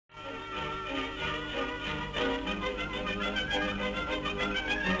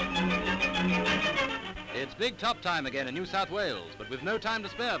big top time again in New South Wales, but with no time to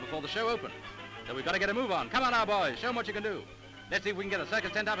spare before the show opens. So we've got to get a move on. Come on now, boys. Show 'em what you can do. Let's see if we can get a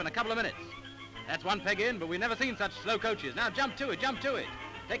circus tent up in a couple of minutes. That's one peg in, but we've never seen such slow coaches. Now jump to it, jump to it.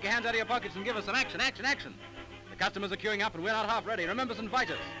 Take your hands out of your pockets and give us some action, action, action. The customers are queuing up and we're not half ready. Remember to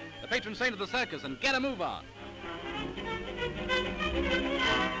invite us, the patron saint of the circus, and get a move on.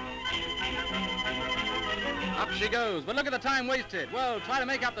 Up she goes, but look at the time wasted. Well, try to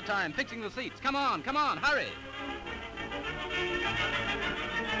make up the time, fixing the seats. Come on, hurry.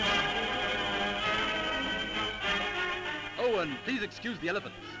 Oh, and please excuse the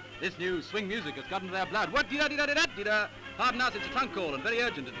elephants. This new swing music has got into their blood. What dee-da-dee-da-dee-da-dee-da? Pardon us, it's a trunk call and very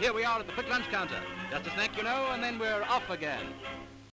urgent, and here we are at the quick lunch counter. Just a snack, you know, and then we're off again.